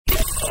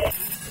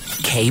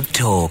Cape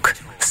Talk,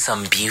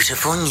 some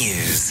beautiful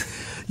news.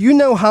 You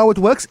know how it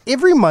works.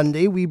 Every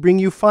Monday, we bring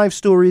you 5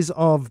 stories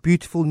of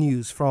beautiful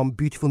news from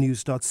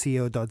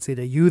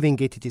beautifulnews.co.za. You then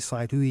get to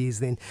decide who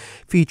is then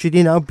featured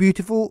in our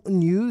Beautiful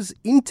News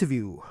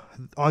interview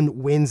on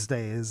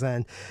Wednesdays.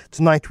 And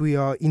tonight we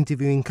are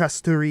interviewing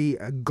Kasthurie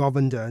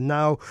Govender.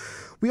 Now,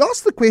 we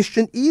asked the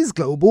question, is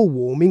global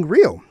warming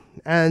real?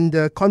 And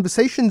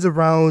conversations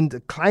around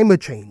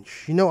climate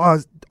change, are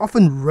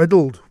often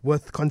riddled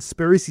with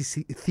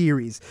conspiracy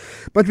theories.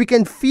 But we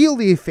can feel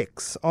the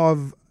effects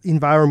of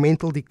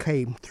environmental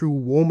decay through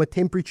warmer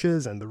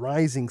temperatures and the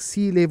rising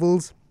sea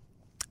levels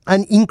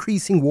and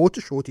increasing water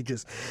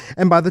shortages.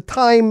 And by the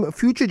time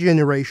future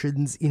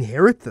generations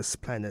inherit this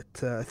planet,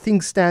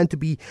 things stand to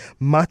be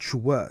much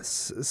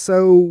worse.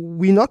 So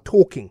we're not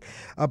talking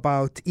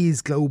about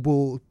is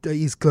global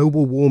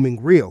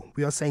warming real.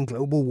 We are saying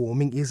global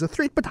warming is a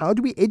threat, but how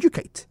do we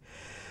educate?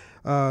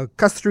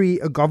 Kasthurie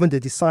Govender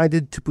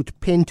decided to put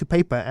pen to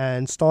paper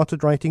and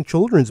started writing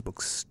children's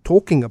books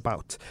talking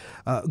about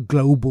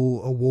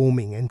global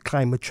warming and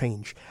climate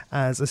change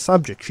as a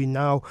subject. She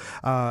now,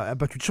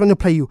 but we just want to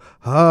play you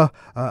her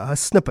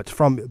snippet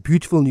from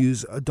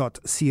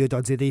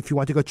beautifulnews.co.za. If you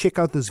want to go check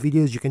out those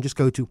videos, you can just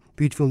go to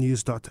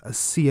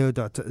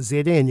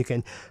beautifulnews.co.za and you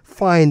can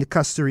find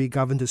Kasthurie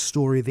Govender's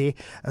story there,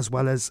 as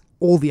well as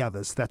all the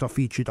others that are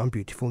featured on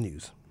Beautiful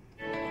News.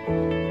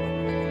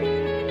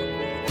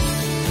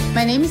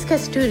 My name is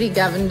Kasthurie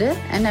Govender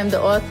and I'm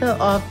the author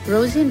of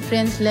Rosie and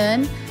Friends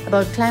Learn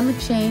about climate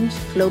change,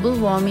 global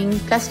warming,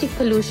 plastic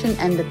pollution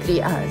and the 3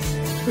 R's.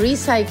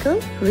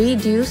 Recycle,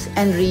 reduce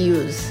and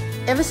reuse.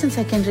 Ever since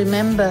I can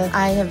remember,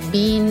 I have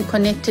been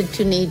connected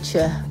to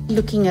nature.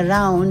 Looking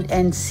around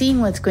and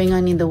seeing what's going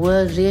on in the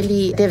world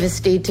really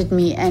devastated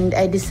me, and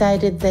I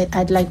decided that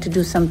I'd like to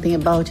do something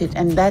about it,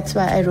 and that's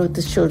why I wrote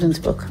this children's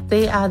book.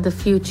 They are the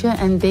future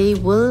and they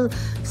will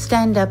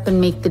stand up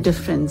and make the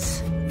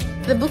difference.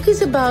 The book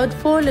is about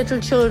 4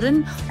 little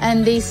children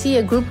and they see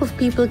a group of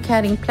people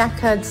carrying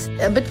placards.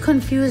 A bit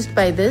confused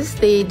by this,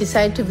 they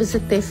decide to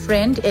visit their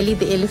friend, Ellie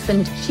the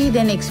elephant. She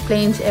then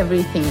explains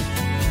everything.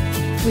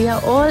 We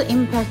are all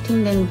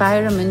impacting the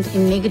environment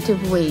in negative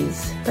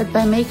ways, but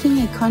by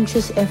making a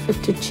conscious effort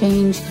to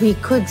change, we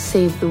could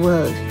save the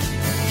world.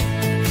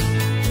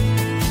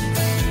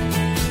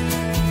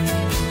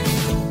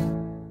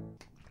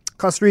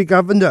 Kasthurie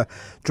Govender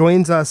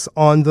joins us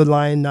on the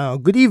line now.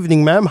 Good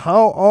evening, ma'am.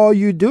 How are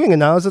you doing,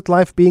 and how is it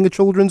life being a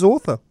children's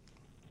author?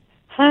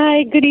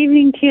 Hi, good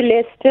evening to you,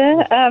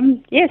 Lester.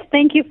 Yes,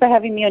 thank you for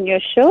having me on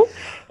your show.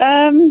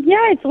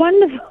 It's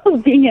wonderful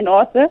being an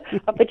author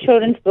of a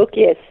children's book,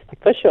 yes,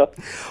 for sure.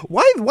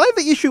 Why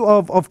the issue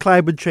of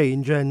climate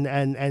change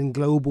and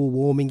global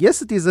warming?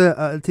 Yes, it is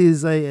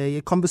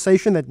a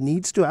conversation that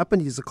needs to happen.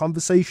 It is a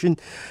conversation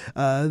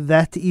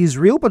that is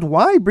real, but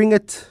why bring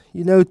it,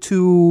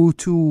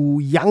 to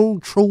young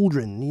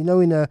children,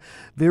 in a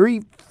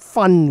very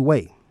fun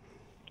way?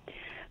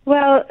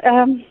 Well,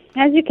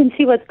 as you can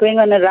see what's going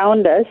on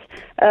around us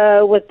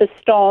with the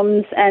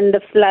storms and the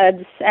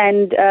floods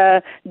and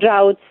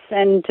droughts,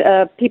 and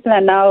people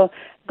are now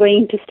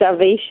going into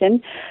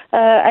starvation,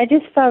 I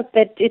just felt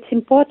that it's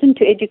important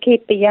to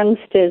educate the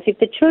youngsters. If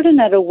the children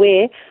are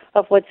aware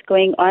of what's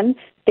going on,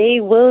 they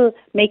will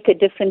make a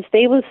difference.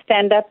 They will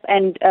stand up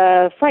and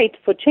fight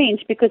for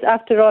change, because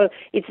after all,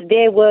 it's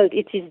their world,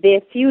 it is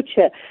their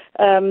future.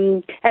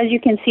 As you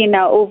can see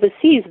now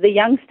overseas, the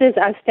youngsters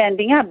are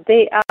standing up.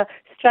 They are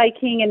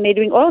striking and they're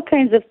doing all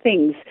kinds of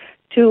things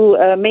to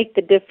make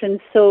the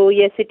difference. So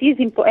yes, it is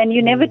important, and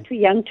you're never too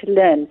young to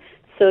learn.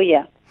 So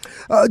yeah.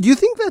 Do you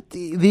think that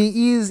there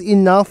is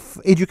enough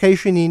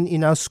education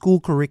in our school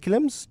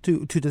curriculums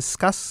to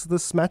discuss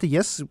this matter?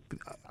 Yes,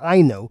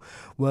 I know,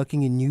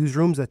 working in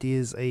newsrooms, that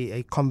is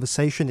a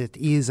conversation, it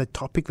is a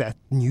topic that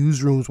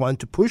newsrooms want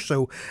to push,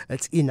 so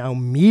it's in our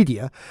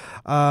media.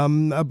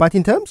 But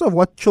in terms of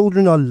what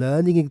children are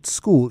learning at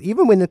school,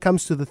 even when it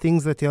comes to the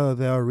things that they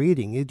are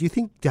reading,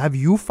 have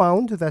you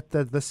found that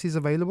this is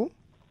available?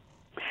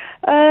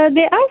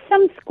 There are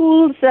some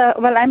schools,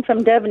 I'm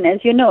from Durban,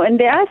 as you know, and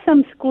there are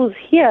some schools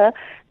here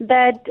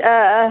that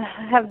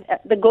have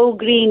the Go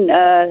Green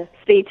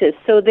status.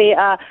 So they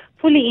are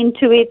fully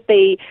into it.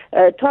 They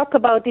talk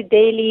about it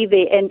daily.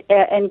 They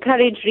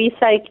encourage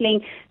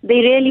recycling.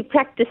 They're really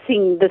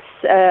practicing this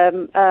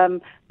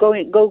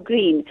go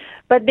green.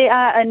 But there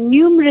are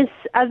numerous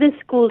other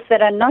schools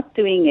that are not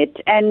doing it.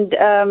 And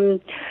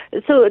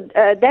so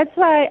that's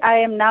why I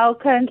am now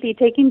currently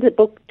taking the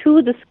book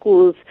to the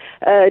schools,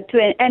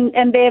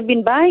 and they have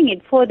been buying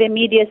it for their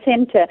media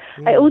center.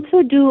 I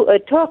also do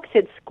talks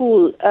at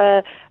school,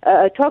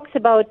 talks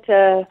about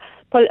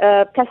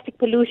plastic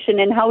pollution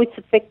and how it's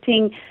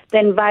affecting the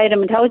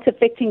environment, how it's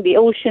affecting the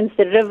oceans,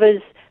 the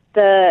rivers,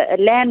 the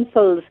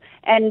landfills,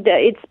 and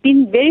it's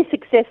been very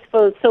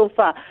successful so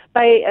far.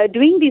 By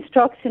doing these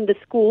talks in the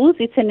schools,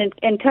 it's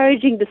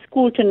encouraging the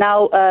school to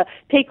now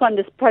take on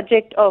this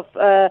project of,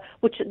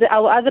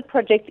 our other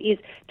project is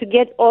to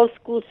get all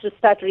schools to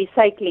start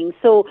recycling.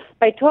 So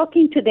by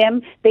talking to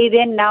them, they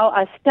then now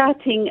are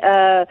starting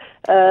the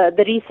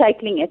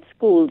recycling at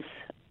schools.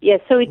 Yes,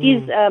 so it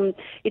is.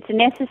 It's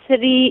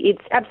necessary.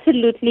 It's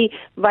absolutely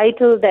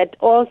vital that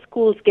all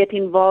schools get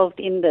involved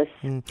in this.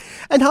 And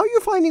how are you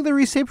finding the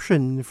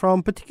reception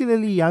from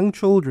particularly young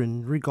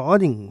children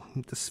regarding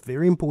this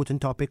very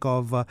important topic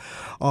of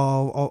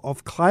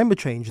climate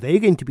change? They're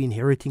going to be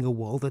inheriting a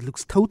world that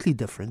looks totally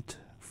different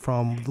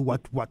from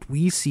what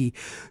we see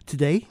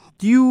today.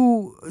 Do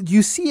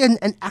you see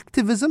an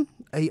activism,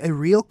 a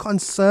real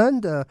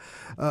concern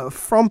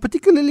from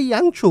particularly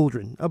young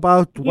children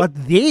about what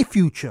their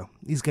future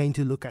is going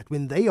to look at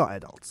when they are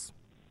adults?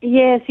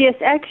 Yes.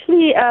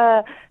 Actually,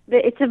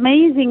 it's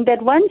amazing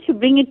that once you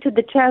bring it to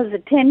the child's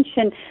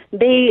attention,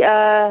 they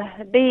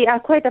are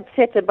quite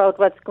upset about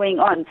what's going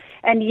on.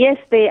 And yes,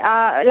 they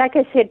are, like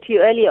I said to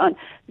you earlier on,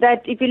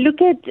 that if you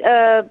look at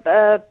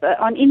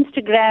on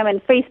Instagram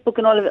and Facebook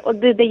and all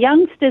of it, the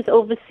youngsters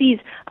overseas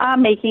are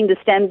making the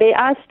stand. They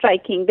are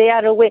striking. They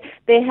are away.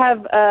 They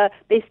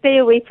they stay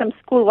away from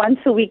school once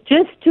a week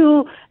just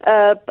to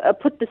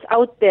put this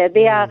out there.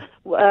 They are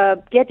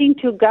getting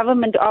to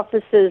government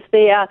offices.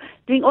 They are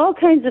doing all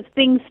kinds of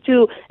things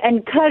to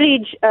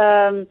encourage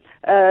the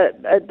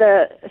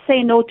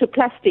say no to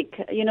plastic.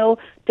 You know,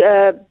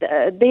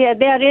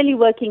 they are really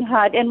working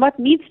hard. And what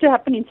needs to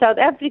happen in South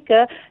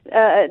Africa,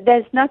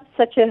 there's not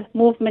such a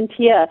movement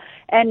here,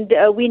 and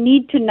we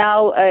need to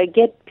now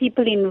get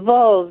people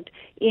involved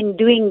in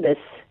doing this.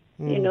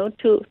 You know,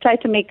 to try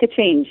to make a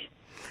change.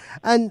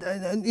 And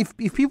if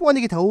people want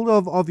to get hold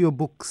of your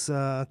books,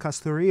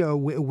 Kasthurie,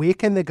 where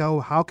can they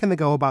go? How can they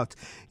go about,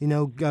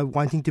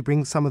 wanting to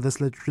bring some of this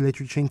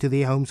literature into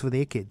their homes for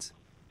their kids?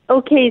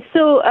 Okay,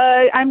 so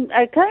I'm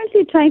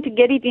currently trying to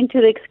get it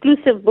into the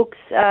exclusive books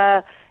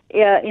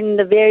in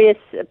the various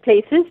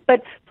places.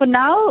 But for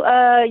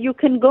now, you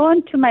can go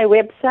onto my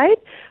website,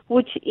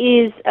 which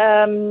is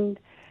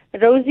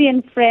Rosie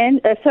and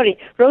Friends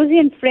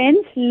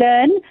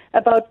Learn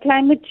About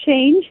Climate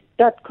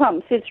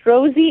Change.com. So it's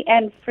Rosie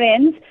and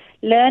Friends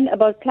Learn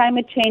About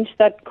Climate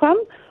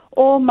Change.com,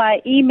 or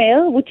my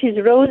email, which is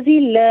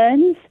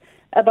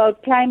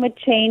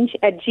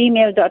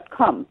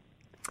rosielearnsaboutclimatechange@gmail.com.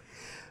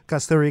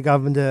 Kasthurie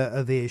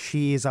Govender there.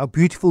 She is our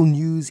beautiful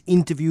news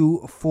interview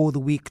for the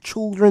week.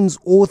 Children's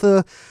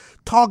author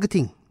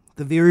targeting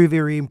the very,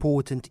 very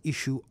important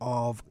issue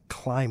of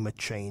climate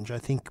change. I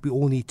think we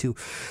all need to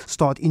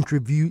start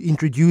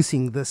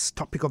introducing this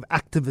topic of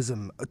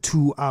activism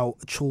to our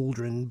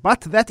children.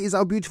 But that is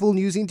our beautiful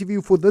news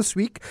interview for this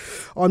week.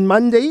 On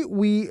Monday,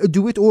 we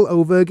do it all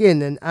over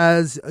again. And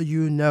as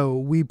you know,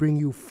 we bring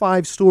you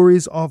 5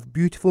 stories of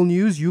beautiful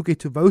news. You get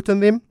to vote on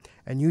them,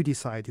 and you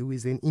decide who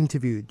is then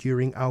interviewed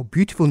during our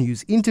beautiful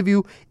news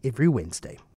interview every Wednesday.